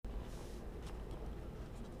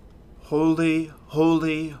Holy,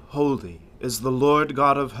 holy, holy is the Lord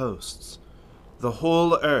God of hosts. The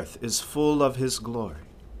whole earth is full of his glory.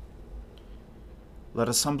 Let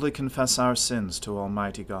us humbly confess our sins to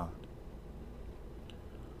Almighty God.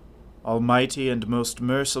 Almighty and most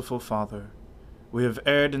merciful Father, we have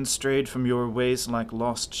erred and strayed from your ways like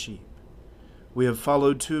lost sheep. We have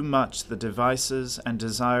followed too much the devices and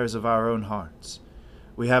desires of our own hearts.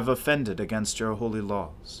 We have offended against your holy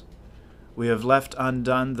laws. We have left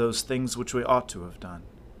undone those things which we ought to have done,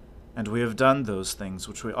 and we have done those things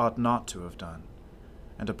which we ought not to have done.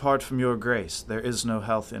 And apart from your grace, there is no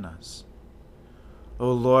health in us.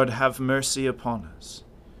 O Lord, have mercy upon us.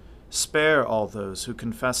 Spare all those who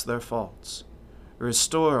confess their faults.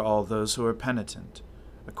 Restore all those who are penitent,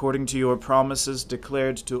 according to your promises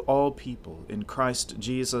declared to all people in Christ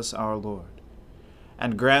Jesus our Lord.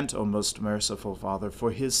 And grant, O most merciful Father,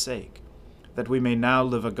 for his sake, that we may now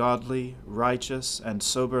live a godly, righteous, and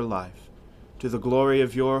sober life, to the glory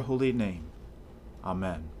of your holy name.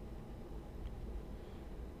 Amen.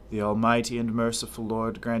 The Almighty and merciful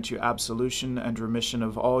Lord grant you absolution and remission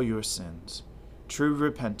of all your sins, true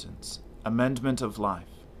repentance, amendment of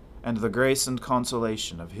life, and the grace and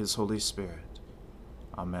consolation of his Holy Spirit.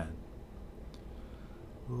 Amen.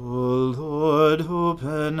 O Lord,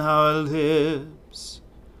 open our lips,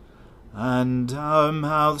 and our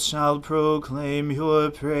mouth shall proclaim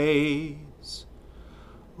your praise.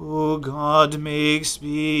 O God, make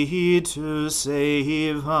speed to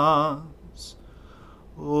save us.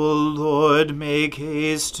 O Lord, make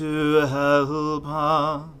haste to help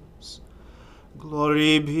us.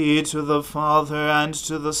 Glory be to the Father, and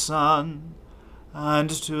to the Son, and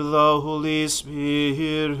to the Holy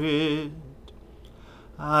Spirit,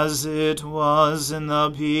 as it was in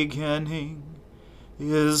the beginning,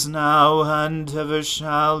 is now, and ever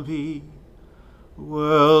shall be,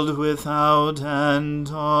 world without end.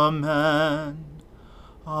 Amen.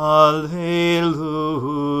 Alleluia.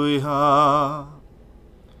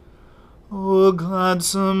 O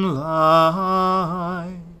gladsome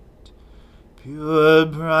light, pure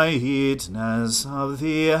brightness of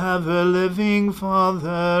the ever-living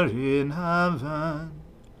Father in heaven,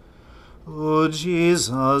 O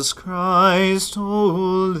Jesus Christ,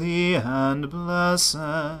 holy and blessed,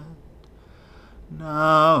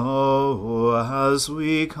 now as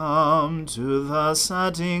we come to the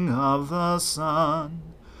setting of the sun,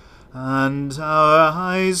 and our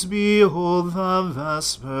eyes behold the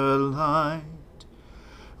vesper light,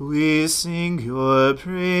 we sing your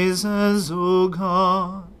praises, O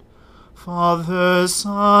God, Father,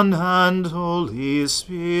 Son, and Holy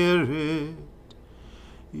Spirit.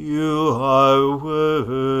 You are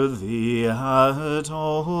worthy at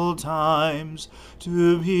all times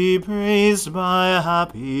to be praised by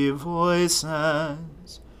happy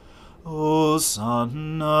voices, O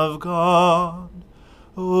Son of God,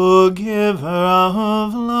 O Giver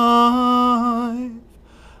of life,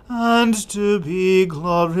 and to be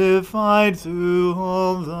glorified through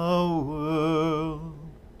all the worlds.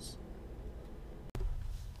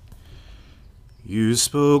 You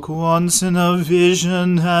spoke once in a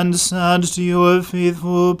vision and said to your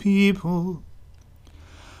faithful people,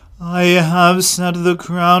 I have set the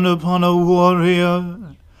crown upon a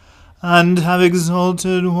warrior, and have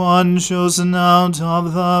exalted one chosen out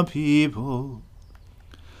of the people.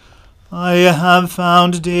 I have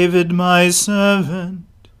found David my servant.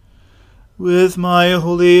 With my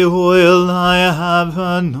holy oil I have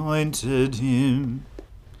anointed him.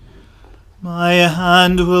 My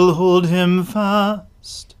hand will hold him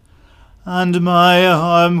fast, and my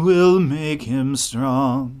arm will make him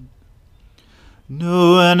strong.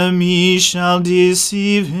 No enemy shall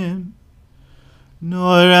deceive him,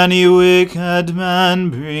 nor any wicked man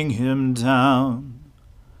bring him down.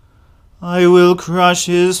 I will crush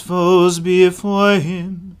his foes before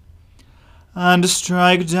him, and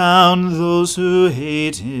strike down those who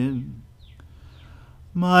hate him.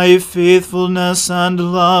 My faithfulness and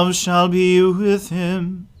love shall be with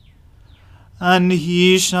him, and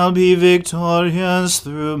he shall be victorious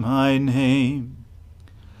through my name.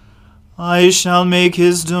 I shall make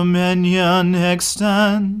his dominion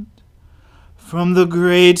extend from the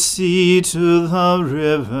great sea to the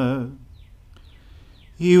river.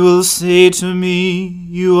 He will say to me,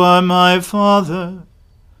 You are my Father,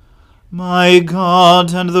 my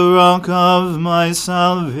God, and the rock of my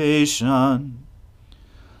salvation.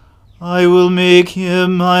 I will make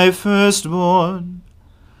him my firstborn,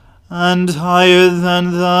 and higher than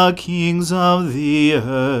the kings of the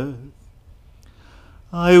earth.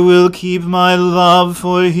 I will keep my love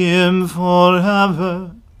for him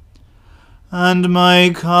forever, and my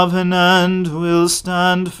covenant will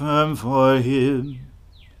stand firm for him.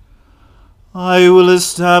 I will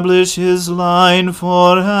establish his line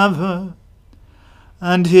forever,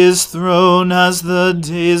 and his throne as the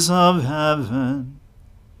days of heaven.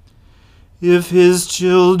 If his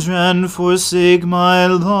children forsake my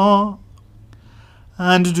law,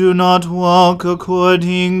 and do not walk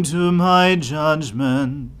according to my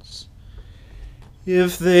judgments,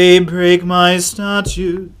 if they break my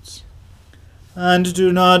statutes, and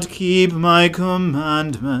do not keep my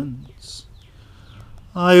commandments,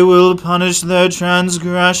 I will punish their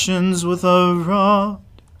transgressions with a rod,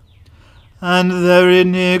 and their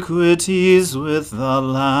iniquities with the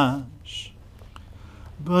lash.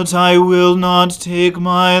 But I will not take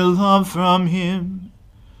my love from him,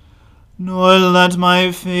 nor let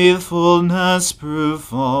my faithfulness prove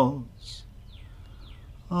false.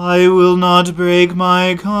 I will not break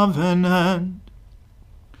my covenant,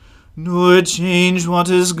 nor change what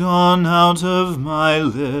is gone out of my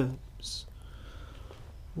lips.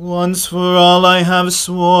 Once for all I have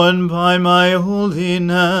sworn by my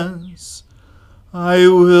holiness, I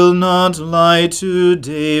will not lie to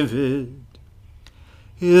David.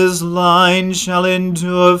 His line shall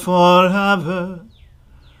endure forever,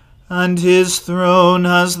 and his throne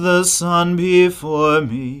as the sun before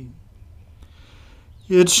me.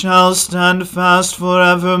 It shall stand fast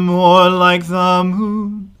forevermore like the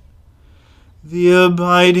moon, the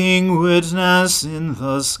abiding witness in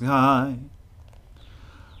the sky.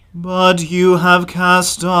 But you have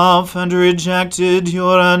cast off and rejected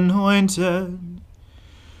your anointed.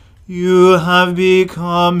 You have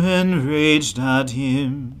become enraged at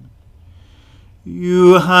him.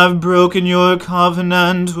 You have broken your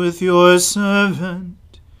covenant with your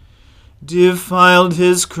servant, defiled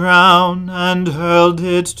his crown, and hurled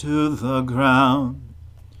it to the ground.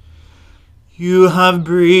 You have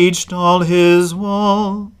breached all his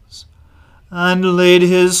walls, and laid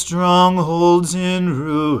his strongholds in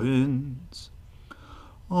ruins.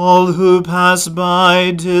 All who pass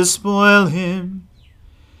by despoil him.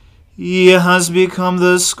 He has become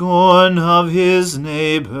the scorn of his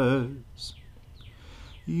neighbors.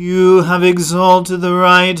 You have exalted the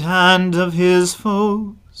right hand of his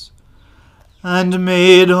foes, and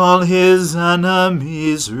made all his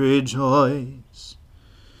enemies rejoice.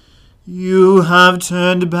 You have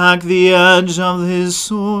turned back the edge of his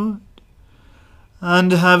sword,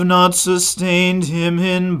 and have not sustained him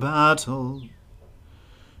in battle.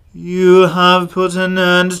 You have put an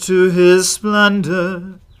end to his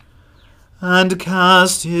splendor, and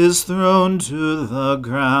cast his throne to the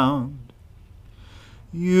ground.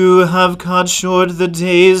 You have cut short the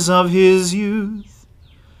days of his youth,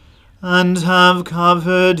 and have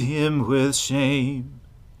covered him with shame.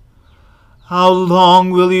 How long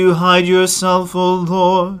will you hide yourself, O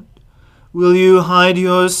Lord? Will you hide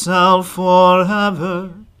yourself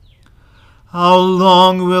forever? How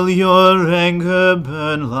long will your anger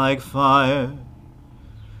burn like fire?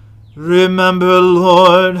 Remember,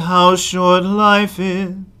 Lord, how short life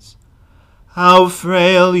is, how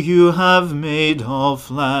frail you have made all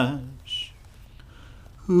flesh.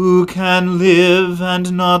 Who can live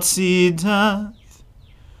and not see death?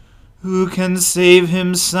 Who can save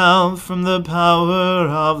himself from the power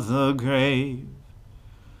of the grave?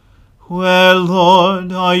 Where,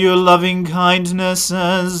 Lord, are your loving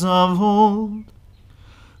kindnesses of old,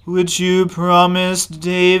 which you promised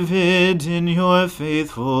David in your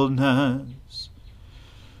faithfulness?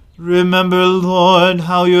 Remember, Lord,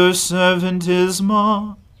 how your servant is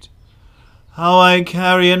mocked, how I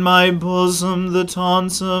carry in my bosom the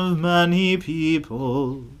taunts of many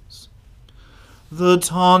peoples, the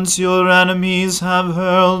taunts your enemies have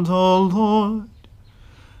hurled, O Lord,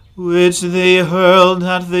 which they hurled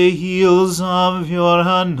at the heels of your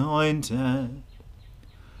anointed.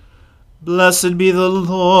 Blessed be the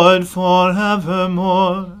Lord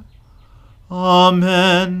forevermore.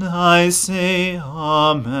 Amen, I say,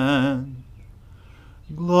 Amen.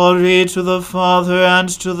 Glory to the Father, and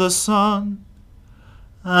to the Son,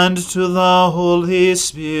 and to the Holy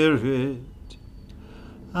Spirit,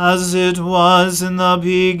 as it was in the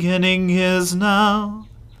beginning, is now,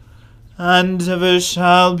 and ever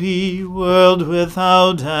shall be, world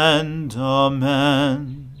without end.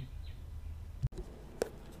 Amen.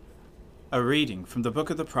 A reading from the book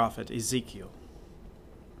of the prophet Ezekiel.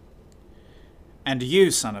 And you,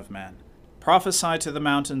 son of man, prophesy to the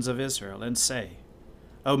mountains of Israel, and say,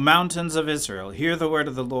 O mountains of Israel, hear the word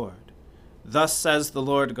of the Lord. Thus says the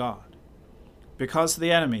Lord God, because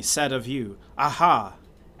the enemy said of you, Aha,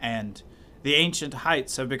 and the ancient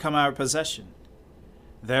heights have become our possession.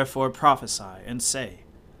 Therefore prophesy, and say,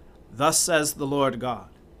 Thus says the Lord God,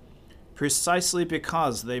 precisely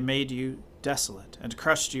because they made you desolate and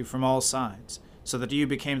crushed you from all sides, so that you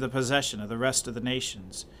became the possession of the rest of the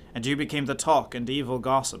nations, and you became the talk and evil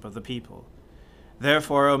gossip of the people.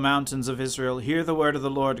 Therefore, O mountains of Israel, hear the word of the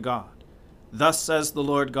Lord God. Thus says the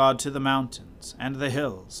Lord God to the mountains, and the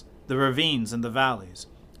hills, the ravines and the valleys,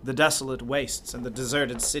 the desolate wastes and the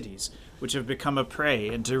deserted cities, which have become a prey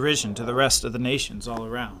and derision to the rest of the nations all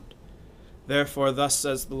around. Therefore, thus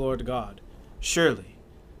says the Lord God, surely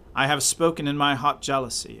I have spoken in my hot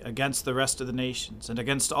jealousy against the rest of the nations, and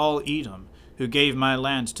against all Edom, who gave my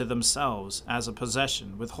land to themselves as a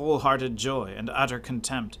possession with wholehearted joy and utter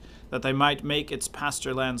contempt, that they might make its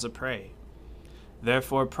pasture lands a prey.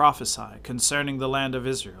 Therefore prophesy concerning the land of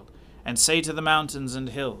Israel, and say to the mountains and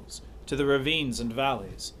hills, to the ravines and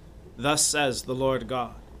valleys, Thus says the Lord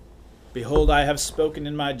God, Behold, I have spoken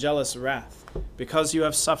in my jealous wrath, because you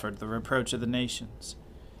have suffered the reproach of the nations.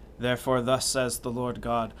 Therefore thus says the Lord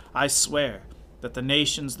God, I swear that the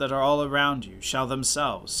nations that are all around you shall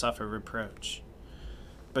themselves suffer reproach.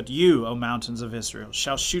 But you, O mountains of Israel,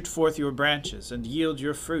 shall shoot forth your branches, and yield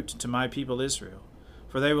your fruit to my people Israel,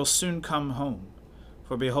 for they will soon come home.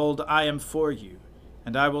 For behold, I am for you,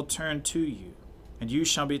 and I will turn to you, and you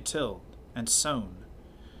shall be tilled and sown.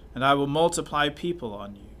 And I will multiply people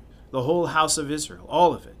on you, the whole house of Israel,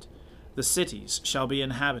 all of it. The cities shall be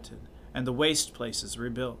inhabited, and the waste places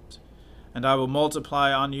rebuilt. And I will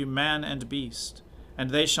multiply on you man and beast, and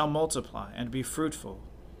they shall multiply and be fruitful.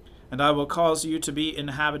 And I will cause you to be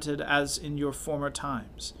inhabited as in your former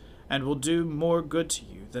times, and will do more good to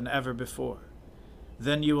you than ever before.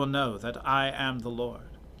 Then you will know that I am the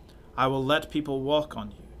Lord. I will let people walk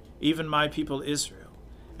on you, even my people Israel,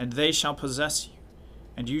 and they shall possess you,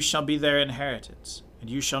 and you shall be their inheritance, and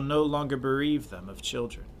you shall no longer bereave them of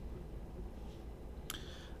children.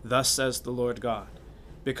 Thus says the Lord God,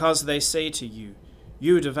 because they say to you,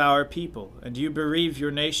 You devour people, and you bereave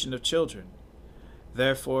your nation of children.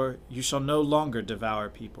 Therefore you shall no longer devour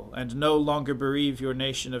people, and no longer bereave your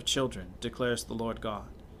nation of children, declares the Lord God.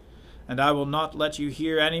 And I will not let you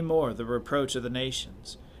hear any more the reproach of the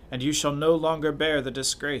nations, and you shall no longer bear the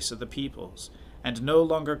disgrace of the peoples, and no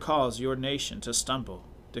longer cause your nation to stumble,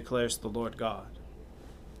 declares the Lord God.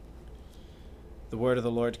 The word of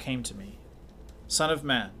the Lord came to me. Son of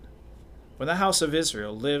man, when the house of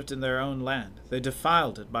Israel lived in their own land, they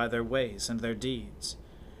defiled it by their ways and their deeds.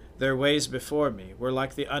 Their ways before me were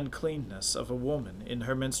like the uncleanness of a woman in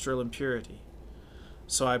her menstrual impurity.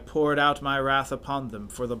 So I poured out my wrath upon them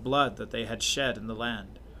for the blood that they had shed in the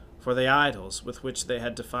land, for the idols with which they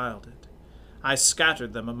had defiled it. I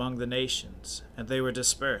scattered them among the nations, and they were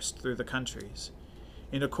dispersed through the countries.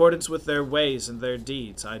 In accordance with their ways and their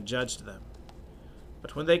deeds I judged them.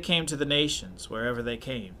 But when they came to the nations, wherever they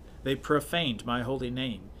came, they profaned my holy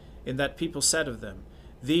name, in that people said of them,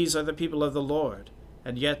 These are the people of the Lord,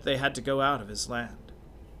 and yet they had to go out of his land.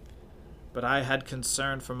 But I had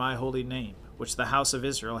concern for my holy name, which the house of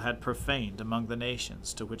Israel had profaned among the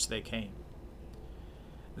nations to which they came.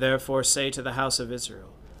 Therefore say to the house of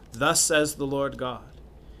Israel, Thus says the Lord God,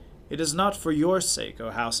 It is not for your sake, O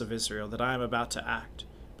house of Israel, that I am about to act,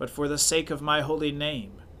 but for the sake of my holy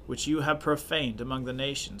name, which you have profaned among the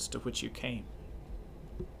nations to which you came.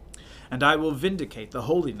 And I will vindicate the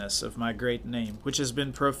holiness of my great name, which has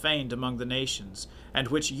been profaned among the nations, and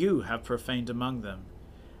which you have profaned among them.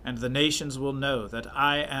 And the nations will know that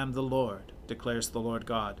I am the Lord, declares the Lord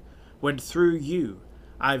God, when through you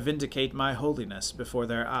I vindicate my holiness before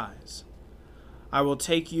their eyes. I will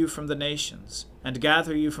take you from the nations, and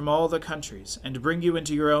gather you from all the countries, and bring you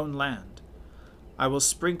into your own land. I will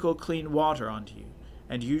sprinkle clean water on you,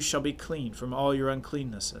 and you shall be clean from all your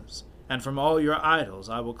uncleannesses, and from all your idols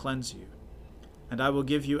I will cleanse you. And I will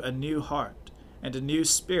give you a new heart, and a new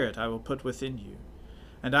spirit I will put within you.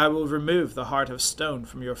 And I will remove the heart of stone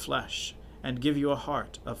from your flesh, and give you a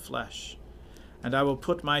heart of flesh. And I will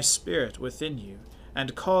put my spirit within you,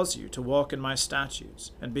 and cause you to walk in my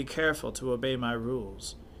statutes, and be careful to obey my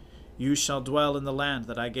rules. You shall dwell in the land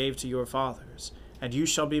that I gave to your fathers, and you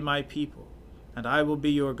shall be my people, and I will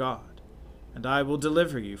be your God. And I will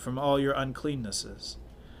deliver you from all your uncleannesses.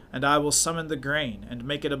 And I will summon the grain, and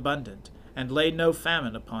make it abundant, and lay no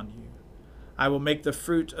famine upon you. I will make the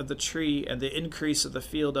fruit of the tree and the increase of the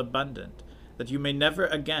field abundant, that you may never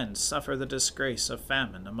again suffer the disgrace of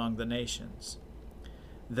famine among the nations.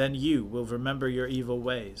 Then you will remember your evil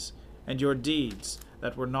ways, and your deeds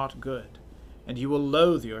that were not good, and you will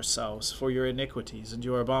loathe yourselves for your iniquities and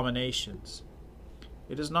your abominations.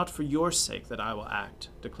 It is not for your sake that I will act,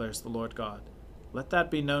 declares the Lord God. Let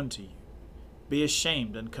that be known to you. Be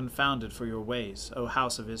ashamed and confounded for your ways, O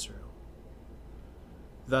house of Israel.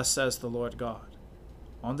 Thus says the Lord God,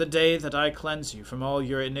 On the day that I cleanse you from all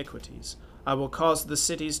your iniquities, I will cause the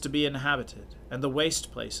cities to be inhabited, and the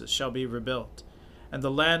waste places shall be rebuilt, and the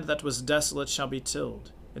land that was desolate shall be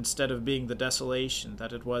tilled, instead of being the desolation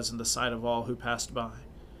that it was in the sight of all who passed by.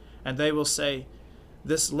 And they will say,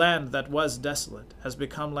 This land that was desolate has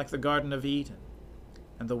become like the Garden of Eden,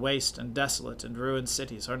 and the waste and desolate and ruined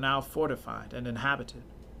cities are now fortified and inhabited.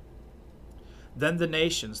 Then the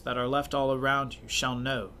nations that are left all around you shall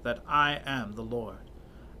know that I am the Lord.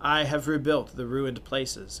 I have rebuilt the ruined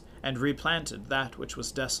places, and replanted that which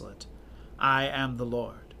was desolate. I am the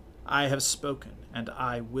Lord. I have spoken, and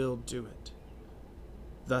I will do it.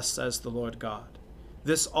 Thus says the Lord God.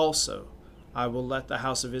 This also I will let the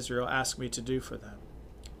house of Israel ask me to do for them,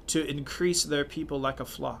 to increase their people like a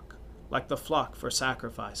flock, like the flock for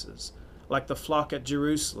sacrifices, like the flock at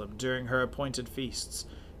Jerusalem during her appointed feasts.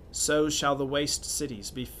 So shall the waste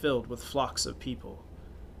cities be filled with flocks of people.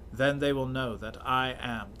 Then they will know that I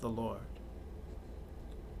am the Lord.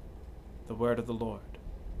 The word of the Lord.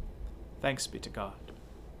 Thanks be to God.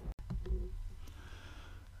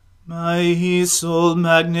 My soul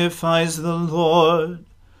magnifies the Lord.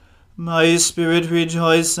 My spirit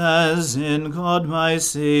rejoices in God my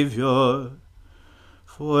Saviour.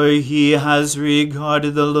 For he has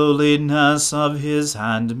regarded the lowliness of his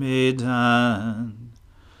handmaiden.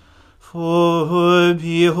 For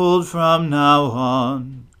behold, from now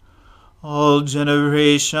on, all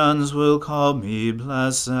generations will call me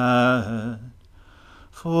blessed.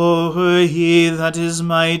 For he that is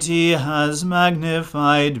mighty has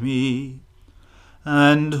magnified me,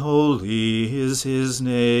 and holy is his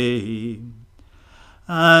name.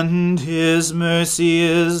 And his mercy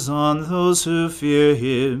is on those who fear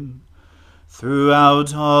him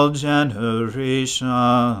throughout all generations.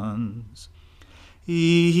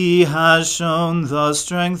 He has shown the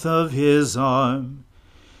strength of his arm.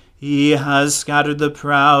 He has scattered the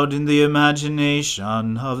proud in the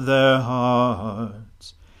imagination of their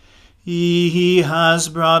hearts. He has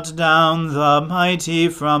brought down the mighty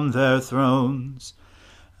from their thrones,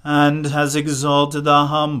 and has exalted the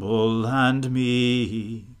humble and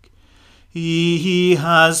meek. He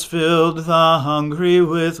has filled the hungry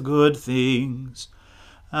with good things,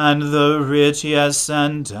 and the rich he has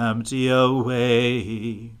sent empty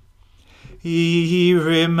away. He,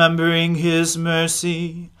 remembering his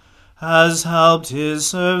mercy, has helped his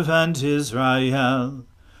servant Israel,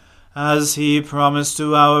 as he promised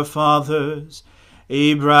to our fathers,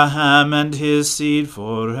 Abraham and his seed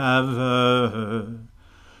forever.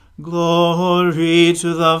 Glory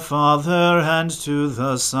to the Father, and to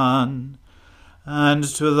the Son, and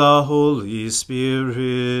to the Holy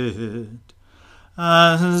Spirit,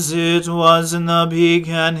 as it was in the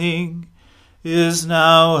beginning, is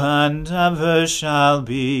now, and ever shall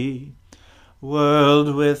be,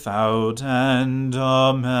 world without end.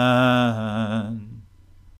 Amen.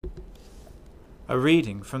 A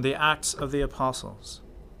reading from the Acts of the Apostles.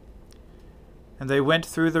 And they went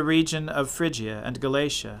through the region of Phrygia and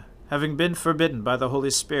Galatia, having been forbidden by the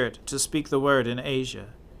Holy Spirit to speak the word in Asia.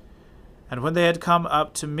 And when they had come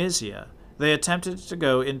up to Mysia, they attempted to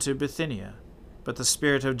go into Bithynia, but the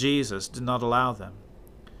Spirit of Jesus did not allow them.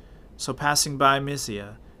 So passing by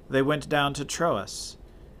Mysia, they went down to Troas.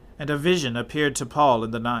 And a vision appeared to Paul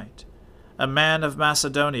in the night. A man of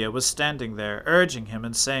Macedonia was standing there, urging him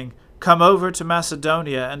and saying, Come over to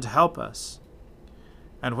Macedonia and help us.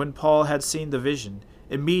 And when Paul had seen the vision,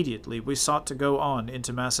 immediately we sought to go on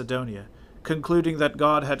into Macedonia, concluding that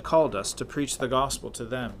God had called us to preach the gospel to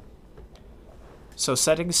them. So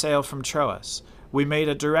setting sail from Troas, we made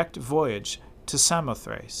a direct voyage to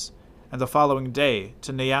Samothrace, and the following day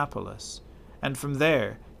to Neapolis, and from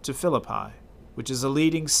there to Philippi, which is a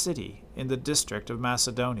leading city in the district of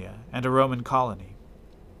Macedonia and a Roman colony.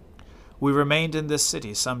 We remained in this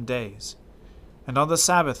city some days, and on the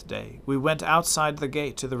Sabbath day we went outside the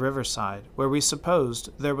gate to the riverside, where we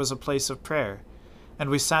supposed there was a place of prayer,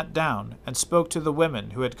 and we sat down and spoke to the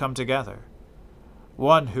women who had come together.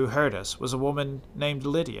 One who heard us was a woman named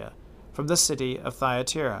Lydia, from the city of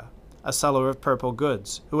Thyatira, a seller of purple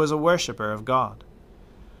goods, who was a worshipper of God.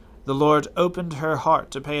 The Lord opened her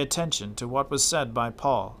heart to pay attention to what was said by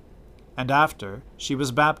Paul, and after she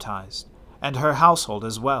was baptized, and her household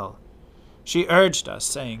as well. She urged us,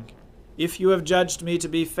 saying, If you have judged me to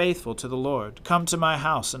be faithful to the Lord, come to my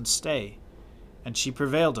house and stay. And she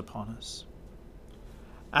prevailed upon us.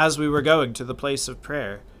 As we were going to the place of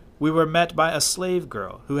prayer, we were met by a slave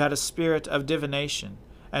girl who had a spirit of divination,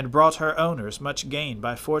 and brought her owners much gain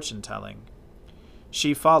by fortune-telling.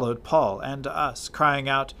 She followed Paul and us, crying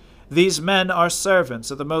out, These men are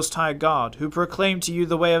servants of the Most High God, who proclaim to you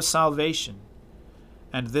the way of salvation.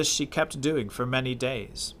 And this she kept doing for many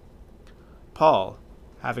days. Paul,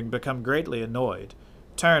 having become greatly annoyed,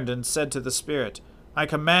 turned and said to the spirit, "I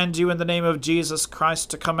command you in the name of Jesus Christ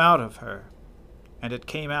to come out of her." And it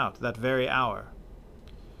came out that very hour.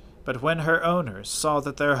 But when her owners saw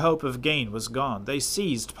that their hope of gain was gone, they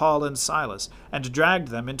seized Paul and Silas, and dragged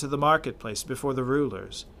them into the marketplace before the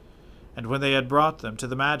rulers. And when they had brought them to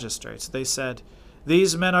the magistrates, they said,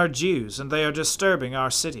 "These men are Jews, and they are disturbing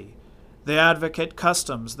our city. They advocate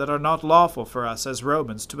customs that are not lawful for us as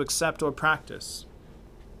Romans to accept or practice."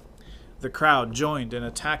 The crowd joined in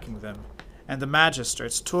attacking them, and the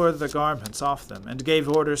magistrates tore the garments off them, and gave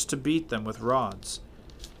orders to beat them with rods.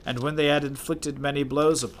 And when they had inflicted many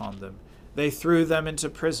blows upon them, they threw them into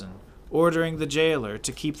prison, ordering the jailer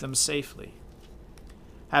to keep them safely.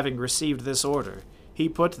 Having received this order, he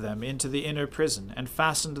put them into the inner prison, and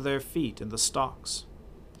fastened their feet in the stocks.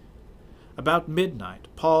 About midnight,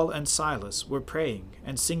 Paul and Silas were praying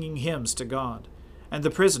and singing hymns to God, and the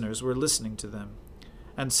prisoners were listening to them.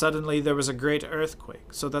 And suddenly there was a great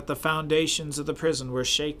earthquake, so that the foundations of the prison were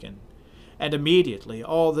shaken. And immediately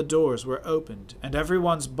all the doors were opened, and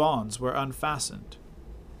everyone's bonds were unfastened.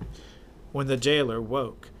 When the jailer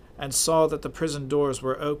woke, and saw that the prison doors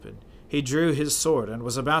were open, he drew his sword, and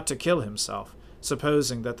was about to kill himself,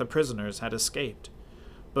 supposing that the prisoners had escaped.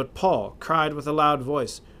 But Paul cried with a loud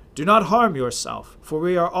voice, "Do not harm yourself, for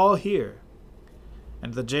we are all here."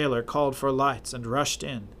 And the jailer called for lights, and rushed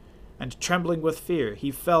in, and trembling with fear, he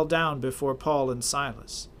fell down before Paul and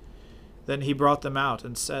Silas. Then he brought them out,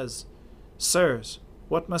 and says, "Sirs,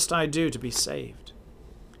 what must I do to be saved?"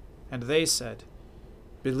 And they said,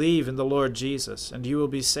 "Believe in the Lord Jesus, and you will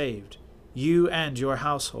be saved, you and your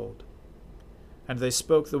household." And they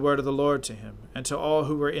spoke the word of the Lord to him, and to all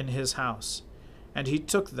who were in his house. And he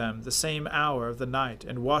took them the same hour of the night,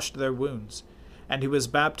 and washed their wounds. And he was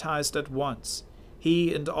baptized at once,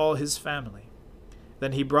 he and all his family.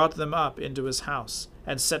 Then he brought them up into his house,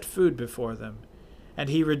 and set food before them. And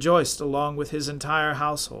he rejoiced along with his entire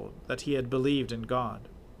household that he had believed in God.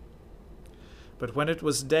 But when it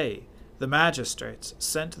was day, the magistrates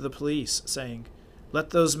sent the police, saying, "Let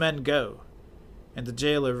those men go." And the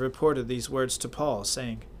jailer reported these words to Paul,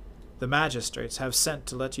 saying, "The magistrates have sent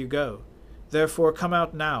to let you go. Therefore come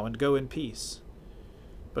out now and go in peace."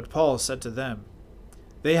 But Paul said to them,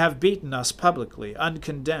 "They have beaten us publicly,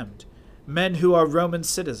 uncondemned, men who are Roman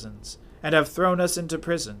citizens, and have thrown us into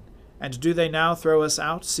prison. And do they now throw us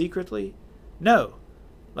out secretly? No,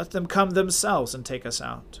 let them come themselves and take us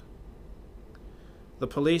out." The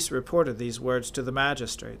police reported these words to the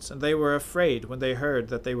magistrates, and they were afraid when they heard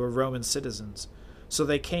that they were Roman citizens. So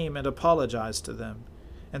they came and apologized to them,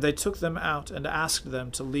 and they took them out and asked them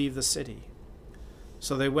to leave the city.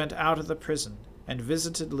 So they went out of the prison and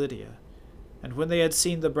visited Lydia, and when they had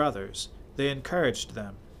seen the brothers, they encouraged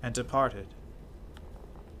them and departed.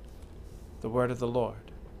 The word of the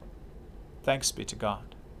Lord. Thanks be to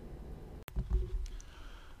God.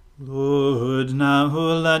 Lord, now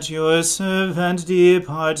let your servant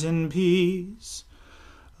depart in peace,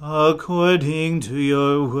 according to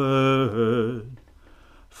your word.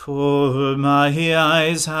 For my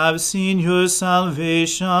eyes have seen your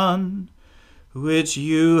salvation, which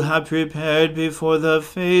you have prepared before the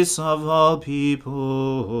face of all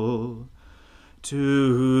people,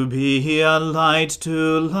 to be a light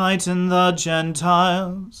to lighten the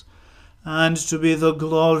Gentiles, and to be the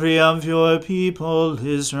glory of your people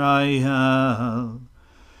Israel.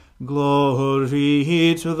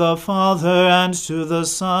 Glory to the Father, and to the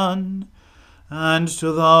Son, and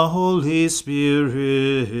to the Holy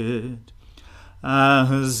Spirit,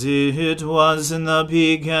 as it was in the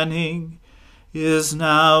beginning, is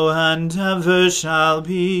now, and ever shall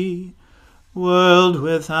be, world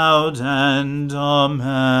without end.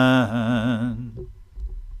 Amen.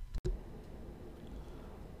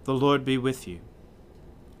 The Lord be with you.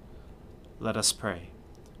 Let us pray.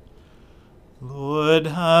 Lord,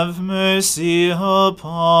 have mercy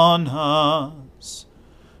upon us.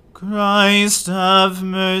 Christ, have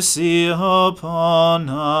mercy upon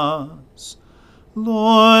us.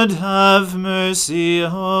 Lord, have mercy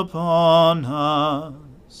upon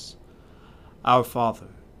us. Our Father,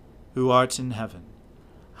 who art in heaven,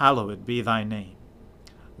 hallowed be thy name.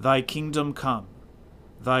 Thy kingdom come,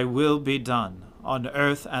 thy will be done, on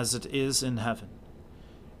earth as it is in heaven.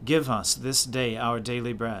 Give us this day our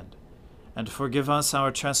daily bread, and forgive us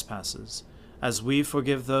our trespasses, as we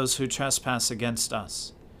forgive those who trespass against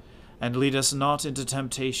us. And lead us not into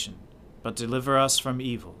temptation, but deliver us from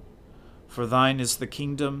evil. For thine is the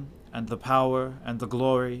kingdom, and the power, and the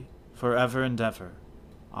glory, forever and ever.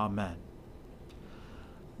 Amen.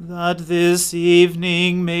 That this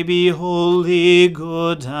evening may be holy,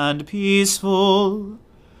 good, and peaceful,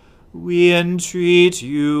 We entreat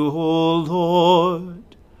you, O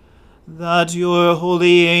Lord, that your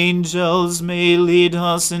holy angels may lead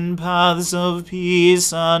us in paths of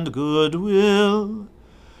peace and goodwill.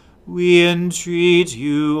 We entreat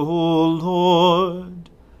you, O Lord,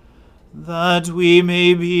 that we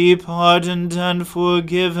may be pardoned and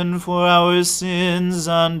forgiven for our sins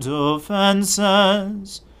and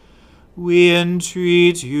offenses. We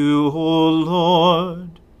entreat you, O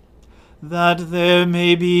Lord, that there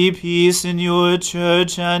may be peace in your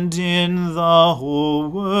church and in the whole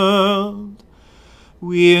world.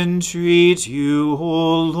 We entreat you,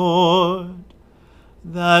 O Lord,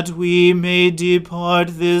 that we may depart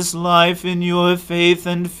this life in your faith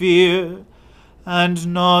and fear, and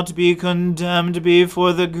not be condemned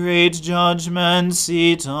before the great judgment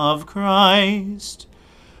seat of Christ.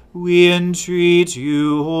 We entreat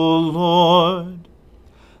you, O Lord,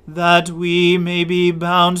 that we may be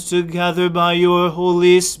bound together by your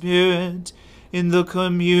Holy Spirit in the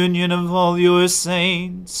communion of all your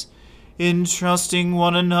saints, entrusting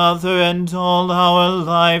one another and all our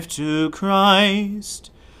life to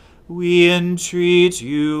Christ. We entreat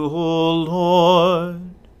you, O Lord.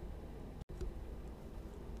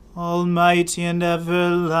 Almighty and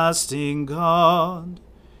everlasting God,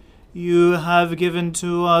 you have given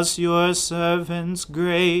to us, your servants,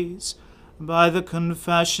 grace by the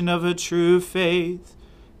confession of a true faith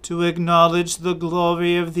to acknowledge the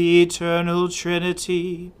glory of the eternal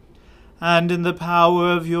Trinity, and in the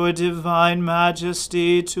power of your divine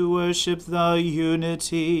majesty to worship the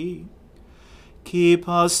unity. Keep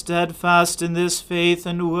us steadfast in this faith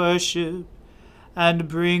and worship, and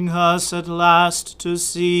bring us at last to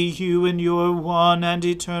see you in your one and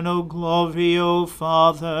eternal glory, O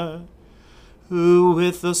Father, who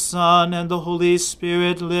with the Son and the Holy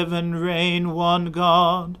Spirit live and reign one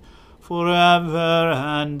God, forever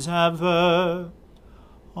and ever.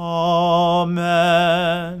 Amen.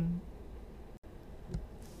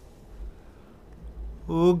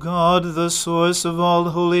 O God, the source of all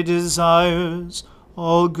holy desires,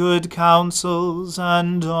 all good counsels,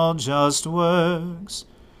 and all just works,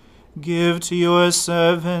 give to your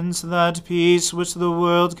servants that peace which the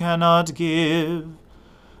world cannot give,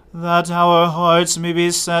 that our hearts may be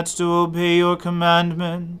set to obey your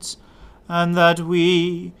commandments, and that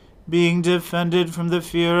we, being defended from the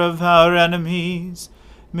fear of our enemies,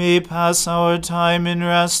 may pass our time in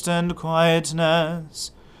rest and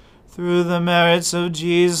quietness, through the merits of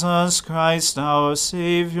Jesus Christ our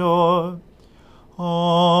Saviour.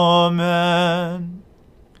 Amen.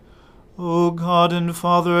 O God and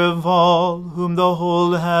Father of all, whom the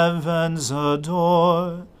whole heavens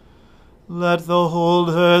adore, let the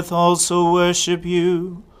whole earth also worship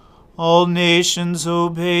you, all nations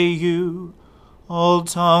obey you, all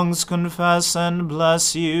tongues confess and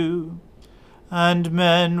bless you, and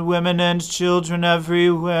men, women, and children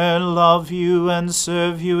everywhere love you and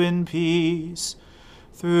serve you in peace,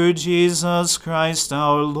 through Jesus Christ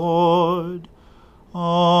our Lord.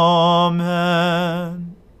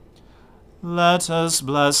 Amen. Let us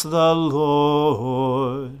bless the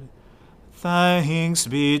Lord. Thanks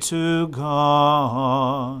be to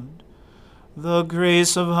God. The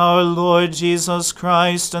grace of our Lord Jesus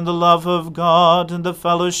Christ, and the love of God, and the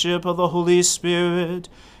fellowship of the Holy Spirit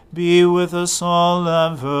be with us all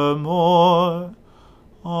evermore.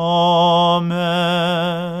 Amen.